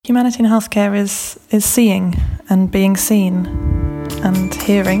Humanity in healthcare is seeing and being seen, and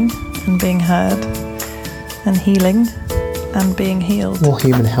hearing and being heard, and healing and being healed. More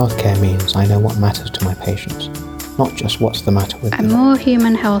human healthcare means I know what matters to my patients, not just what's the matter with them. And more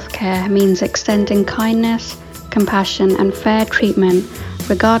human healthcare means extending kindness, compassion and fair treatment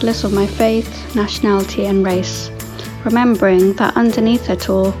regardless of my faith, nationality and race. Remembering that underneath it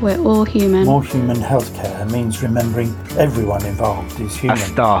all, we're all human. More human healthcare means remembering everyone involved is human. As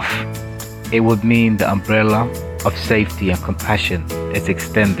staff, it would mean the umbrella of safety and compassion is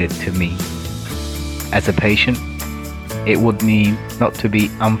extended to me. As a patient, it would mean not to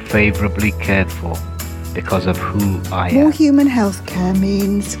be unfavourably cared for because of who I am. More human healthcare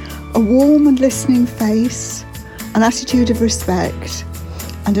means a warm and listening face, an attitude of respect,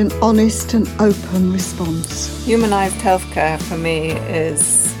 and an honest and open response. Humanised healthcare for me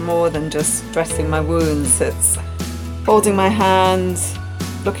is more than just dressing my wounds. It's holding my hand,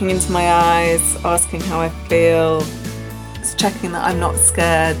 looking into my eyes, asking how I feel. It's checking that I'm not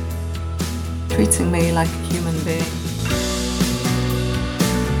scared, treating me like a human being.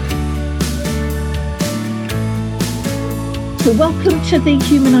 So welcome to the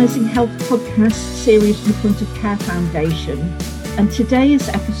Humanising Health podcast series from the Point of Care Foundation. And today's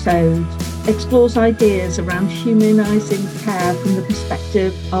episode explores ideas around humanising care from the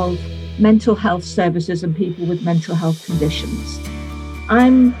perspective of mental health services and people with mental health conditions.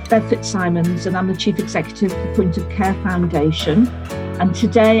 I'm Bev Fitzsimons and I'm the Chief Executive of the Point of Care Foundation. And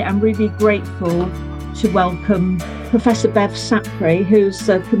today I'm really grateful to welcome Professor Bev Sapre, who's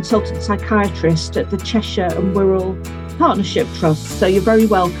a consultant psychiatrist at the Cheshire and Wirral Partnership Trust. So you're very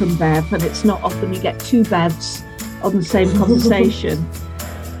welcome, Bev, and it's not often you get two Bevs on the same conversation.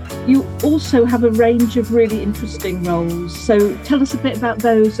 You also have a range of really interesting roles. So tell us a bit about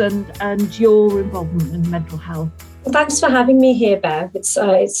those and your involvement in mental health. Well, thanks for having me here, Bev. It's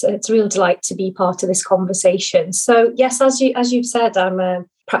a real delight to be part of this conversation. So yes, as you've said, I'm a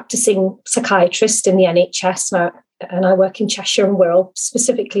practicing psychiatrist in the NHS now, and I work in Cheshire and Wirral,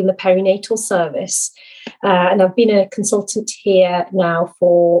 specifically in the perinatal service. And I've been a consultant here now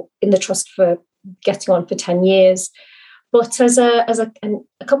in the trust for getting on for 10 years. But as a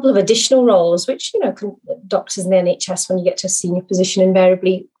couple of additional roles, which, doctors in the NHS, when you get to a senior position,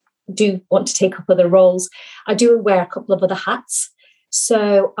 invariably do want to take up other roles. I do wear a couple of other hats.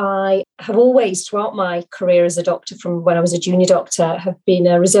 So I have always, throughout my career as a doctor, from when I was a junior doctor, have been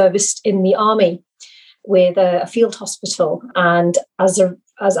a reservist in the army with a field hospital. And as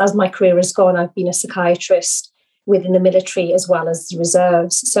my career has gone, I've been a psychiatrist within the military as well as the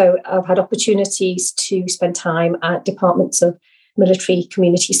reserves. So I've had opportunities to spend time at departments of military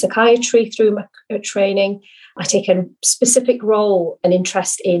community psychiatry through my training. I take a specific role and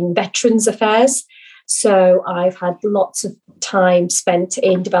interest in veterans affairs. So I've had lots of time spent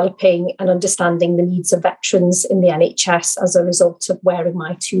in developing and understanding the needs of veterans in the NHS as a result of wearing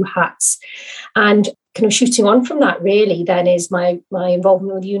my two hats. And kind of shooting on from that really then is my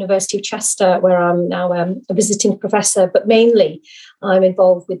involvement with the University of Cheshire, where I'm now a visiting professor, but mainly I'm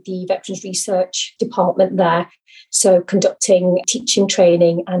involved with the Veterans Research Department there. So conducting teaching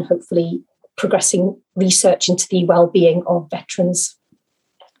training and hopefully progressing research into the wellbeing of veterans.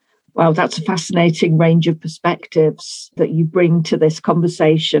 Wow, that's a fascinating range of perspectives that you bring to this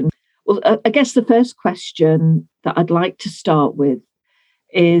conversation. Well, I guess the first question that I'd like to start with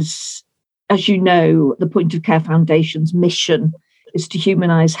is, as you know, the Point of Care Foundation's mission is to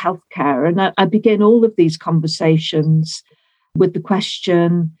humanise healthcare. And I begin all of these conversations with the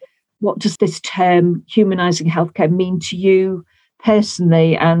question, what does this term humanising healthcare mean to you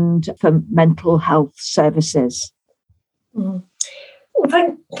personally and for mental health services? Mm.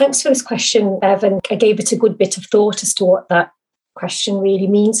 Well, thanks for this question, Bev. And I gave it a good bit of thought as to what that question really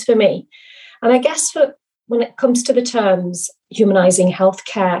means for me. And I guess when it comes to the terms humanising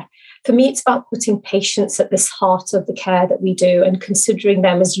healthcare, for me, it's about putting patients at this heart of the care that we do and considering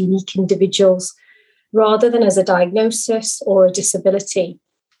them as unique individuals rather than as a diagnosis or a disability.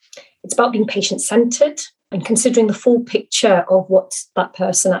 It's about being patient-centred and considering the full picture of what that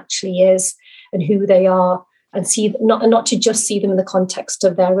person actually is and who they are, and not to just see them in the context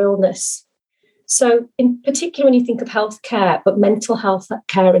of their illness. So in particular, when you think of healthcare, but mental health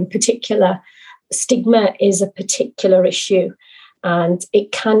care in particular, stigma is a particular issue. And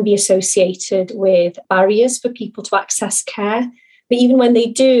it can be associated with barriers for people to access care. But even when they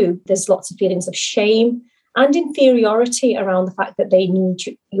do, there's lots of feelings of shame and inferiority around the fact that they need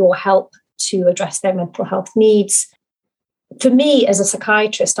your help to address their mental health needs. For me, as a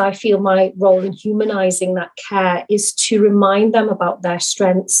psychiatrist, I feel my role in humanising that care is to remind them about their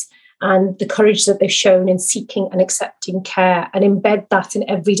strengths and the courage that they've shown in seeking and accepting care, and embed that in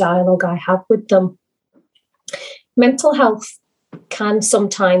every dialogue I have with them. Mental health can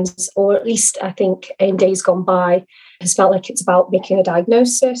sometimes, or at least I think in days gone by, has felt like it's about making a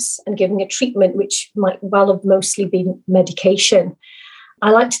diagnosis and giving a treatment, which might well have mostly been medication. I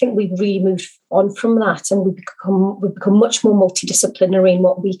like to think we've really moved on from that, and we've become much more multidisciplinary in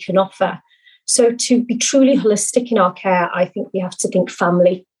what we can offer. So to be truly holistic in our care, I think we have to think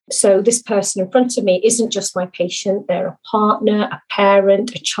family. So this person in front of me isn't just my patient, they're a partner, a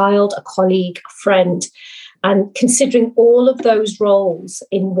parent, a child, a colleague, a friend. And considering all of those roles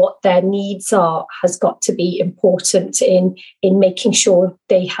in what their needs are has got to be important in making sure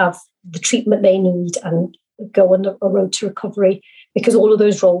they have the treatment they need and go on a road to recovery, because all of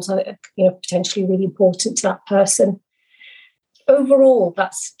those roles are, potentially really important to that person. Overall,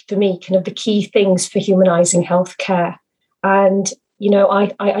 that's for me kind of the key things for humanising healthcare. And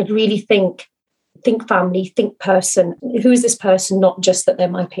I really think family, think person. Who is this person? Not just that they're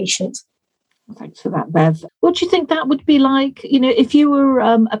my patient. Thanks for that, Bev. What do you think that would be like, if you were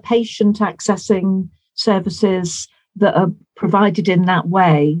a patient accessing services that are provided in that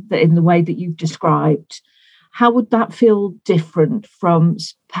way, that in the way that you've described? How would that feel different from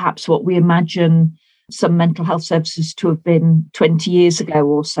perhaps what we imagine some mental health services to have been 20 years ago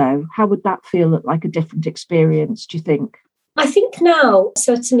or so? How would that feel like a different experience, do you think? I think now,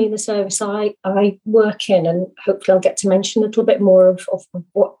 certainly in the service I work in, and hopefully I'll get to mention a little bit more of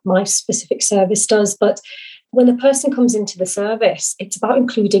what my specific service does, but when the person comes into the service, it's about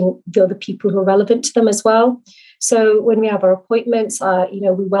including the other people who are relevant to them as well. So when we have our appointments,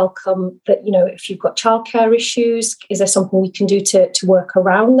 we welcome that, if you've got childcare issues, is there something we can do to work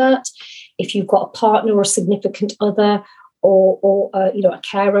around that? If you've got a partner or a significant other or a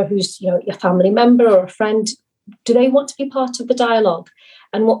carer who's, your family member or a friend, do they want to be part of the dialogue?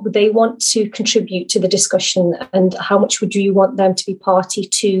 And what would they want to contribute to the discussion? And how much would you want them to be party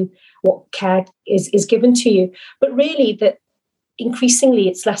to what care is given to you? But really, that increasingly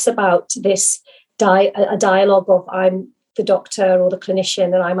it's less about this a dialogue of I'm the doctor or the clinician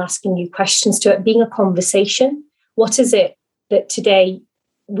and I'm asking you questions, to it being a conversation. What is it that today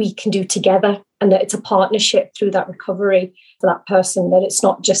we can do together, and that it's a partnership through that recovery for that person, that it's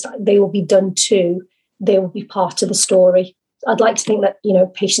not just they will be done to, they will be part of the story. I'd like to think that,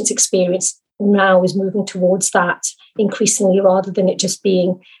 patients' experience now is moving towards that increasingly, rather than it just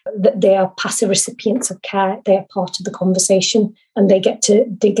being that they are passive recipients of care. They are part of the conversation, and they get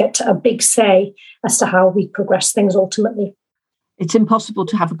a big say as to how we progress things ultimately. It's impossible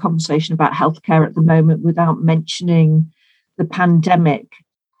to have a conversation about healthcare at the moment without mentioning the pandemic.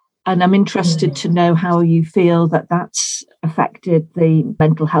 And I'm interested to know how you feel that that's affected the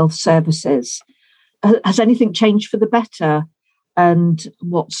mental health services. Has anything changed for the better, and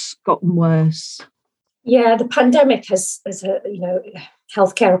what's gotten worse? Yeah, the pandemic has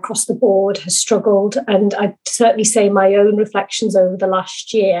healthcare across the board has struggled. And I'd certainly say my own reflections over the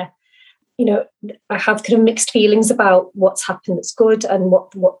last year, I have kind of mixed feelings about what's happened that's good and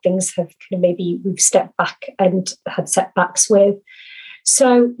what things have kind of maybe we've stepped back and had setbacks with.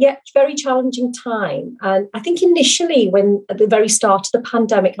 So, yeah, very challenging time. And I think initially, when at the very start of the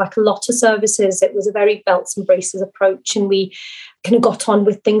pandemic, like a lot of services, it was a very belts and braces approach, and we kind of got on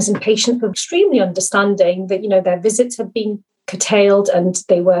with things, and patients were extremely understanding that, their visits had been curtailed and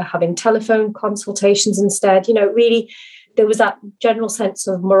they were having telephone consultations instead. Really, there was that general sense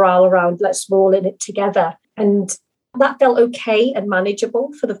of morale around, let's roll in it together. And that felt okay and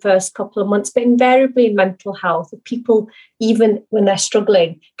manageable for the first couple of months, but invariably in mental health, people, even when they're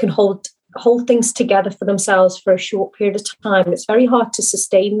struggling, can hold things together for themselves for a short period of time. It's very hard to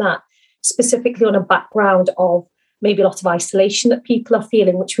sustain that, specifically on a background of maybe a lot of isolation that people are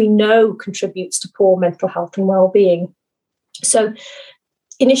feeling, which we know contributes to poor mental health and well-being. So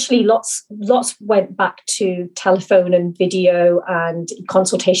initially, lots went back to telephone and video and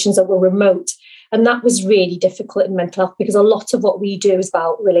consultations that were remote. And that was really difficult in mental health, because a lot of what we do is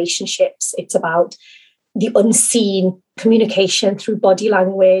about relationships. It's about the unseen communication through body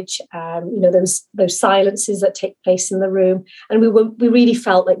language, those silences that take place in the room. And we really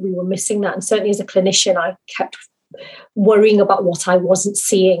felt like we were missing that. And certainly as a clinician, I kept worrying about what I wasn't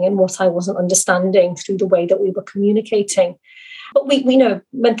seeing and what I wasn't understanding through the way that we were communicating. But we know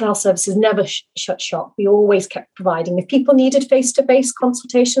mental health services never shut shop. We always kept providing. If people needed face-to-face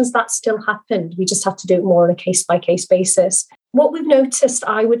consultations, that still happened. We just have to do it more on a case-by-case basis. What we've noticed,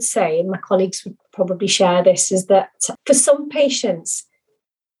 I would say, and my colleagues would probably share this, is that for some patients,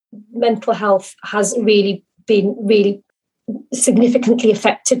 mental health has really been significantly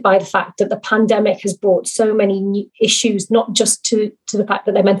affected by the fact that the pandemic has brought so many new issues, not just to the fact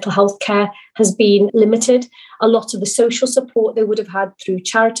that their mental health care has been limited. A lot of the social support they would have had through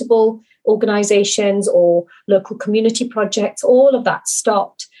charitable organisations or local community projects, all of that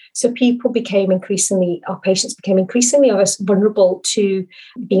stopped. So our patients became increasingly vulnerable to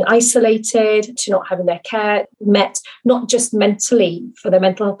being isolated, to not having their care met, not just mentally for their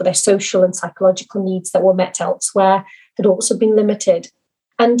mental health, but their social and psychological needs that were met elsewhere had also been limited.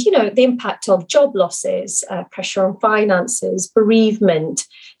 And, the impact of job losses, pressure on finances, bereavement,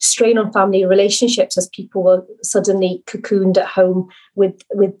 strain on family relationships as people were suddenly cocooned at home with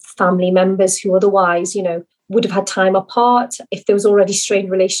family members who otherwise, would have had time apart. If there was already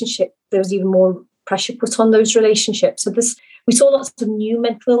strained relationship, there was even more pressure put on those relationships. So we saw lots of new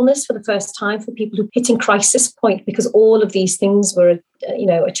mental illness for the first time for people who hit in crisis point because all of these things were,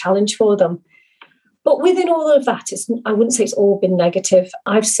 a challenge for them. But within all of that, I wouldn't say it's all been negative.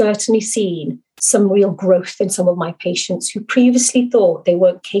 I've certainly seen some real growth in some of my patients who previously thought they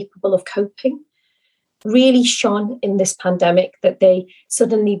weren't capable of coping. Really shone in this pandemic that they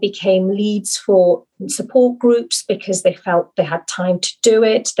suddenly became leads for support groups because they felt they had time to do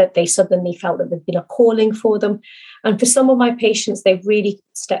it, that they suddenly felt that there'd been a calling for them. And for some of my patients, they've really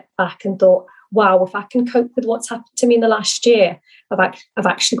stepped back and thought, wow, if I can cope with what's happened to me in the last year, I've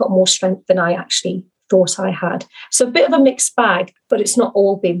actually got more strength than I actually thought I had. So a bit of a mixed bag, but it's not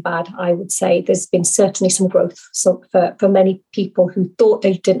all been bad, I would say. There's been certainly some growth for many people who thought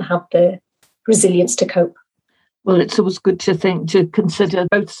they didn't have the resilience to cope. Well, it's always good to consider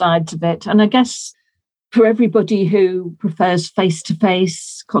both sides of it. And I guess for everybody who prefers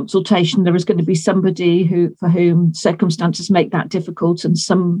face-to-face consultation, there is going to be somebody for whom circumstances make that difficult, and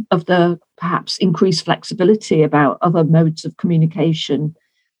some of the perhaps increased flexibility about other modes of communication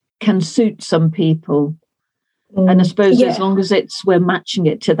can suit some people. And I suppose as long as we're matching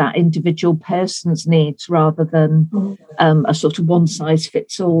it to that individual person's needs rather than a sort of one size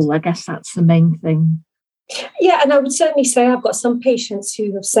fits all, I guess that's the main thing. Yeah, and I would certainly say I've got some patients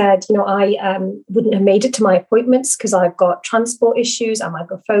who have said, I wouldn't have made it to my appointments because I've got transport issues, I'm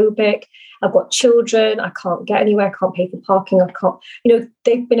agoraphobic, I've got children, I can't get anywhere, I can't pay for parking, I can't,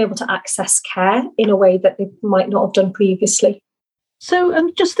 they've been able to access care in a way that they might not have done previously. So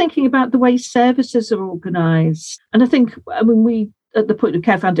I'm just thinking about the way services are organised. And I think, we, at the Point of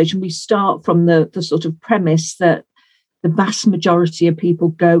Care Foundation, we start from the sort of premise that the vast majority of people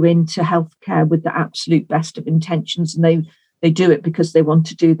go into healthcare with the absolute best of intentions, and they do it because they want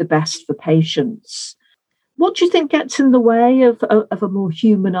to do the best for patients. What do you think gets in the way of a more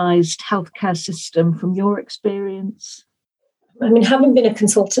humanised healthcare system from your experience? Having been a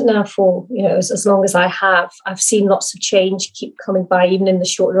consultant now for, as long as I have, I've seen lots of change keep coming by, even in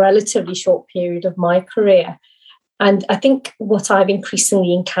the relatively short period of my career. And I think what I've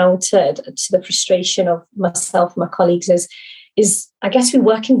increasingly encountered, to the frustration of myself and my colleagues, is I guess we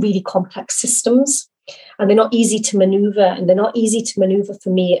work in really complex systems, and they're not easy to manoeuvre. And they're not easy to manoeuvre for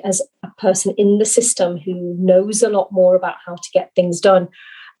me as a person in the system who knows a lot more about how to get things done.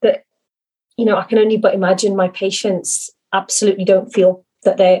 But, I can only but imagine my patients absolutely don't feel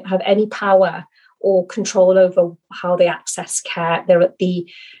that they have any power or control over how they access care. They're at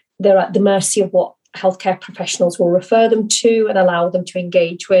the mercy of what healthcare professionals will refer them to and allow them to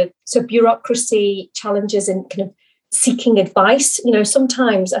engage with. So bureaucracy, challenges in kind of seeking advice.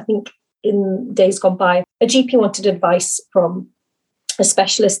 Sometimes I think in days gone by, a GP wanted advice from a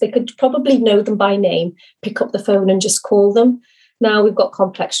specialist. They could probably know them by name, pick up the phone and just call them. Now we've got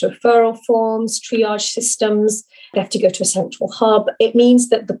complex referral forms, triage systems. They have to go to a central hub. It means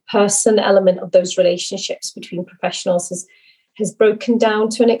that the person element of those relationships between professionals has broken down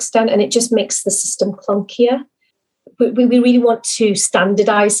to an extent, and it just makes the system clunkier. We really want to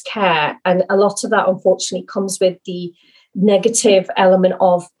standardise care, and a lot of that, unfortunately, comes with the negative element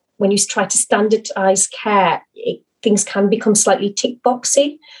of when you try to standardise care, things can become slightly tick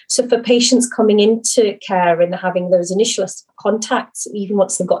boxy. So for patients coming into care and having those initial contacts, even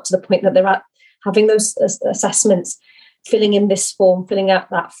once they've got to the point that they're at having those assessments, filling in this form, filling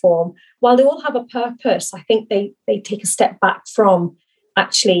out that form, while they all have a purpose, I think they take a step back from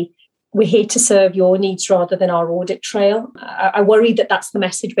actually, we're here to serve your needs rather than our audit trail. I worry that that's the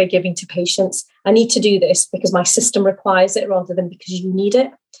message we're giving to patients. I need to do this because my system requires it rather than because you need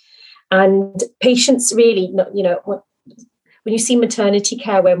it. And patients really, when you see maternity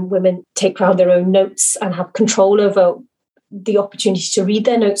care, when women take round their own notes and have control over the opportunity to read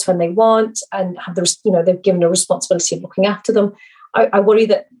their notes when they want and have they're given a responsibility of looking after them, I worry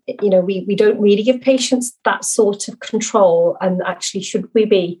that, we don't really give patients that sort of control, and actually should we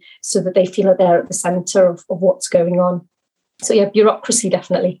be, so that they feel that they're at the centre of what's going on. So yeah, bureaucracy,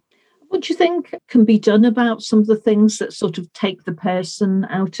 definitely. What do you think can be done about some of the things that sort of take the person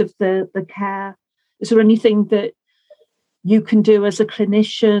out of the care? Is there anything that you can do as a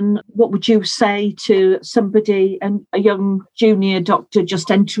clinician? What would you say to somebody, a young junior doctor just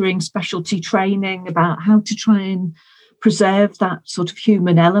entering specialty training, about how to try and preserve that sort of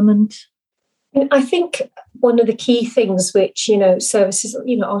human element? I think one of the key things which, services,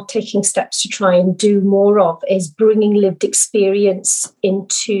 are taking steps to try and do more of is bringing lived experience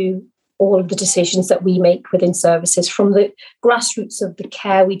into all of the decisions that we make within services, from the grassroots of the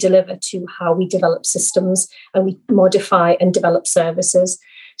care we deliver to how we develop systems and we modify and develop services.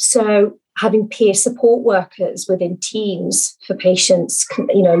 So having peer support workers within teams for patients,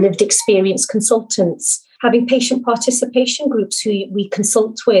 lived experience consultants, having patient participation groups who we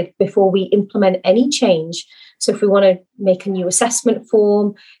consult with before we implement any change. So if we want to make a new assessment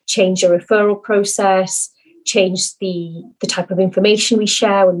form, change a referral process, change the type of information we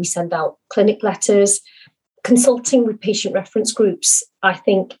share when we send out clinic letters, consulting with patient reference groups, I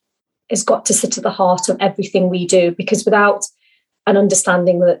think, has got to sit at the heart of everything we do, because without an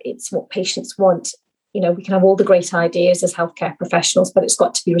understanding that it's what patients want, we can have all the great ideas as healthcare professionals, but it's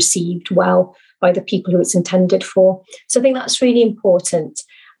got to be received well by the people who it's intended for. So I think that's really important.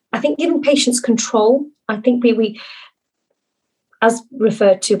 I think giving patients control, I think we as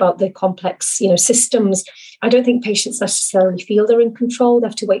referred to about the complex, systems, I don't think patients necessarily feel they're in control. They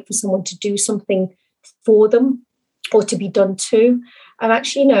have to wait for someone to do something for them or to be done to. And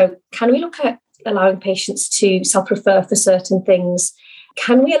actually, can we look at allowing patients to self-refer for certain things?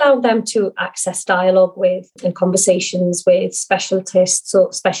 Can we allow them to access dialogue with and conversations with specialists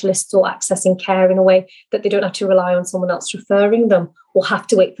or accessing care in a way that they don't have to rely on someone else referring them or have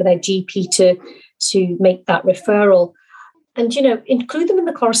to wait for their GP to make that referral? And, include them in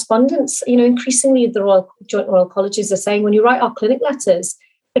the correspondence. Increasingly the Joint Royal Colleges are saying, when you write our clinic letters,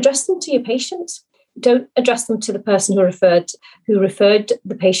 address them to your patient. Don't address them to the person who referred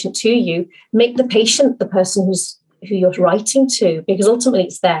the patient to you. Make the patient the person who you're writing to, because ultimately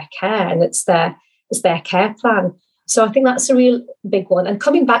it's their care and it's their care plan. So I think that's a real big one. And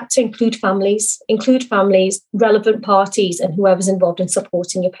coming back to include families, relevant parties, and whoever's involved in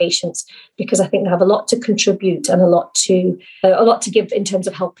supporting your patients, because I think they have a lot to contribute and a lot to give in terms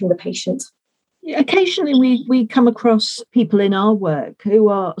of helping the patient. Occasionally we come across people in our work who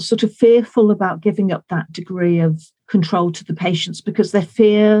are sort of fearful about giving up that degree of control to the patients because they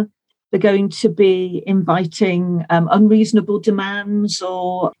fear they're going to be inviting unreasonable demands,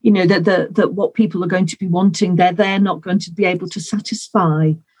 or that what people are going to be wanting, they're not going to be able to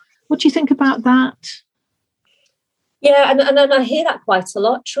satisfy. What do you think about that? Yeah, and I hear that quite a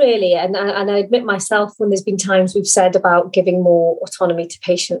lot, really. And I admit myself, when there's been times we've said about giving more autonomy to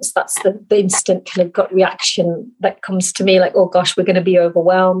patients, that's the instant kind of gut reaction that comes to me, like, oh gosh, we're going to be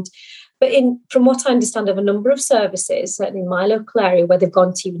overwhelmed. But from what I understand of a number of services, certainly in my local area, where they've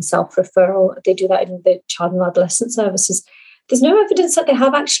gone to even self-referral, they do that in the child and adolescent services, there's no evidence that they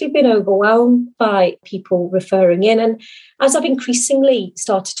have actually been overwhelmed by people referring in. And as I've increasingly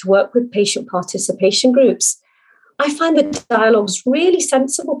started to work with patient participation groups, I find the dialogue's really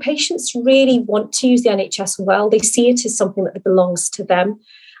sensible. Patients really want to use the NHS well. They see it as something that belongs to them,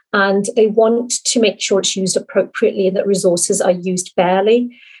 and they want to make sure it's used appropriately and that resources are used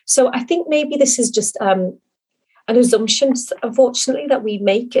fairly. So I think maybe this is just an assumption, unfortunately, that we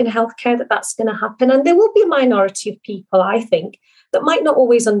make in healthcare that that's going to happen. And there will be a minority of people, I think, that might not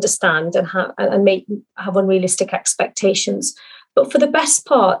always understand and may have unrealistic expectations. But for the best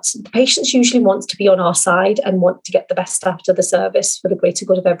part, the patients usually want to be on our side and want to get the best out of the service for the greater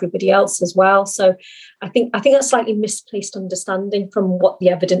good of everybody else as well. So I think that's slightly misplaced understanding from what the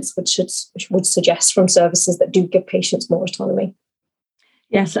evidence would suggest from services that do give patients more autonomy.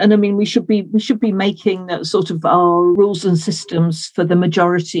 Yes, and I mean we should be making sort of our rules and systems for the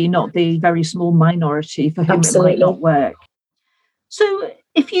majority, not the very small minority for whom Absolutely. It might not work. So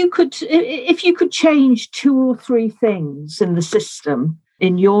if you could change 2 or 3 things in the system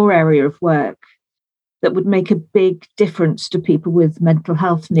in your area of work that would make a big difference to people with mental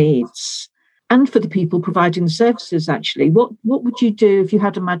health needs and for the people providing the services, actually, what would you do if you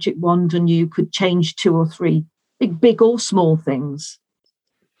had a magic wand and you could change 2 or 3 big or small things?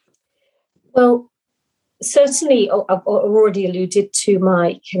 Well, certainly, I've already alluded to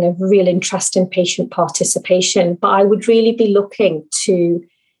my kind of real interest in patient participation, but I would really be looking to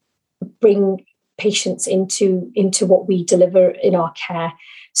bring patients into what we deliver in our care.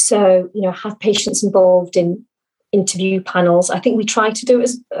 So, have patients involved in interview panels. I think we try to do it,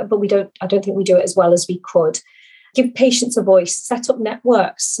 but I don't think we do it as well as we could. give patients a voice, set up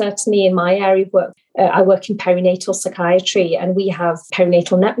networks. Certainly in my area of work, I work in perinatal psychiatry, and we have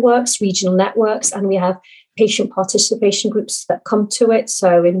perinatal networks, regional networks, and we have patient participation groups that come to it.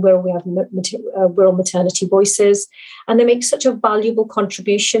 So in Wirral, we have Wirral Maternity Voices, and they make such a valuable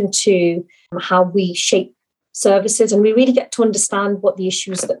contribution to how we shape services, and we really get to understand what the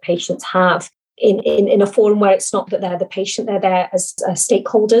issues that patients have in a forum where it's not that they're the patient, they're there as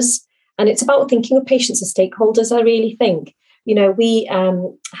stakeholders. And it's about thinking of patients as stakeholders, I really think. We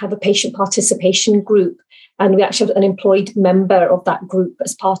have a patient participation group, and we actually have an employed member of that group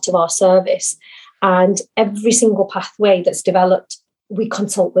as part of our service. And every single pathway that's developed, we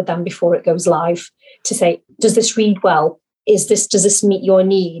consult with them before it goes live to say, does this read well? Does this meet your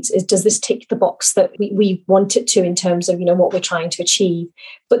needs? Does this tick the box that we want it to in terms of, what we're trying to achieve?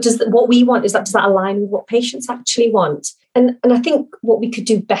 But what we want, does that align with what patients actually want? And I think what we could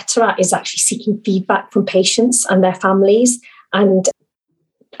do better at is actually seeking feedback from patients and their families and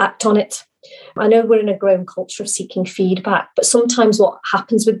act on it. I know we're in a growing culture of seeking feedback, but sometimes what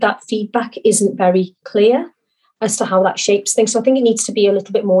happens with that feedback isn't very clear as to how that shapes things. So I think it needs to be a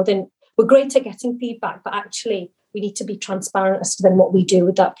little bit more than, we're great at getting feedback, but actually we need to be transparent as to then what we do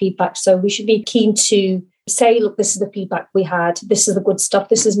with that feedback. So we should be keen to say, look, this is the feedback we had. This is the good stuff.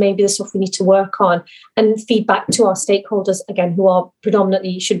 This is maybe the stuff we need to work on, and feedback to our stakeholders, again, who are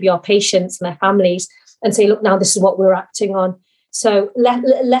predominantly should be our patients and their families, and say, look, now this is what we're acting on. So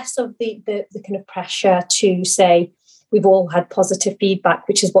less of the kind of pressure to say we've all had positive feedback,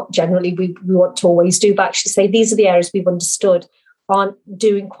 which is what generally we want to always do, but actually say these are the areas we've understood aren't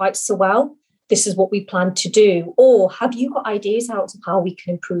doing quite so well. This is what we plan to do. Or have you got ideas out of how we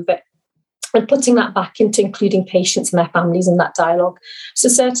can improve it? And putting that back into including patients and their families in that dialogue. So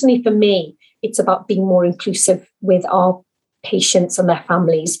certainly for me, it's about being more inclusive with our patients and their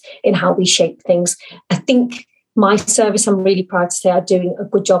families in how we shape things. I think my service, I'm really proud to say, are doing a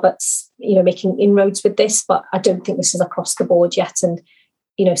good job at making inroads with this, but I don't think this is across the board yet. And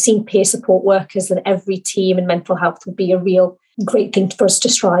seeing peer support workers in every team in mental health would be a real great thing for us to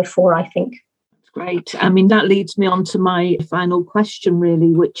strive for, I think. Great. I mean, that leads me on to my final question,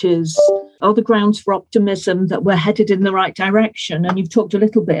 really, which is, are the grounds for optimism that we're headed in the right direction? And you've talked a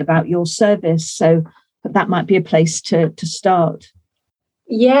little bit about your service, so that might be a place to start.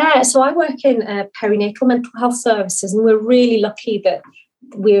 Yeah, so I work in perinatal mental health services, and we're really lucky that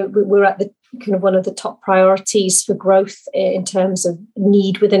we're at the kind of one of the top priorities for growth in terms of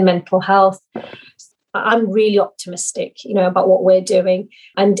need within mental health. I'm really optimistic, about what we're doing,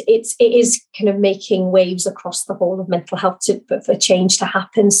 and it is kind of making waves across the whole of mental health for change to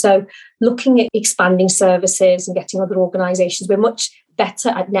happen. So looking at expanding services and getting other organisations, we're much better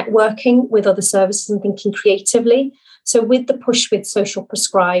at networking with other services and thinking creatively. So with the push with social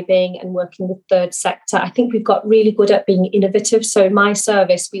prescribing and working with third sector, I think we've got really good at being innovative. So in my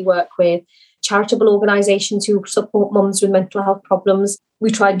service, we work with charitable organisations who support mums with mental health problems. We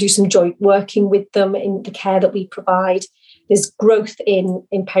try and do some joint working with them in the care that we provide. There's growth in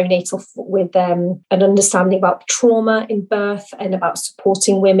perinatal with an understanding about trauma in birth and about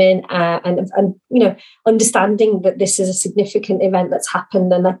supporting women and understanding that this is a significant event that's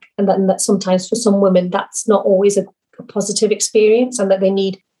happened and that sometimes for some women that's not always a positive experience and that they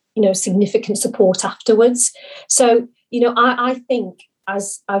need significant support afterwards. So I think,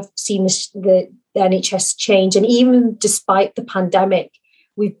 as I've seen the NHS change, and even despite the pandemic,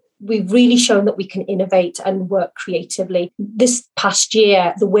 we've really shown that we can innovate and work creatively. This past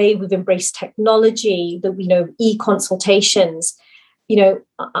year, the way we've embraced technology, e-consultations,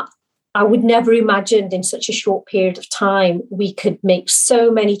 I would never imagined in such a short period of time we could make so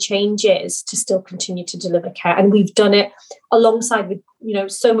many changes to still continue to deliver care. And we've done it alongside with,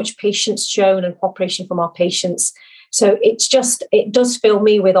 so much patience shown and cooperation from our patients. So it does fill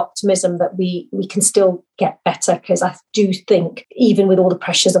me with optimism that we can still get better, because I do think even with all the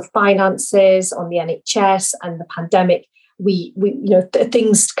pressures of finances on the NHS and the pandemic,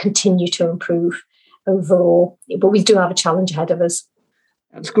 things continue to improve overall, but we do have a challenge ahead of us.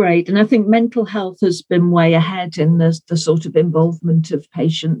 That's great. And I think mental health has been way ahead in the sort of involvement of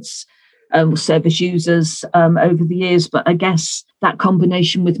patients, service users over the years. But I guess that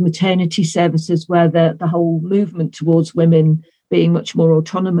combination with maternity services, where the whole movement towards women being much more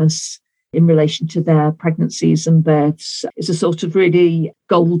autonomous in relation to their pregnancies and births, is a sort of really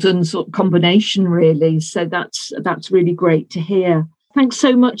golden sort of combination, really. So that's really great to hear. Thanks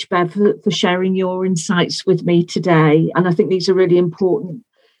so much, Bev, for sharing your insights with me today. And I think these are really important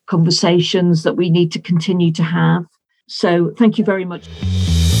conversations that we need to continue to have. So thank you very much.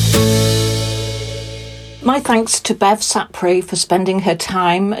 My thanks to Bev Sapre for spending her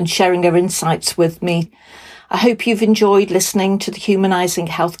time and sharing her insights with me. I hope you've enjoyed listening to the Humanising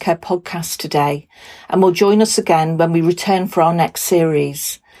Healthcare podcast today and will join us again when we return for our next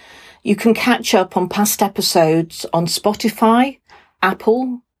series. You can catch up on past episodes on Spotify,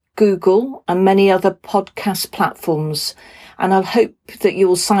 Apple, Google and many other podcast platforms, and I'll hope that you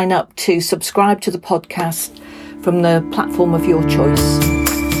will sign up to subscribe to the podcast from the platform of your choice.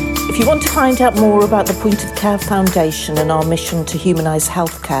 If you want to find out more about the Point of Care Foundation and our mission to humanise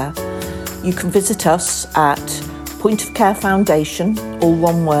healthcare, you can visit us at pointofcarefoundation, all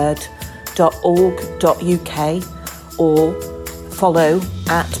one word, .org.uk or follow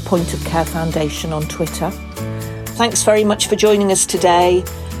at Point of Care Foundation on Twitter. Thanks very much for joining us today.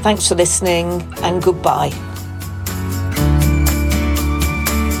 Thanks for listening and goodbye.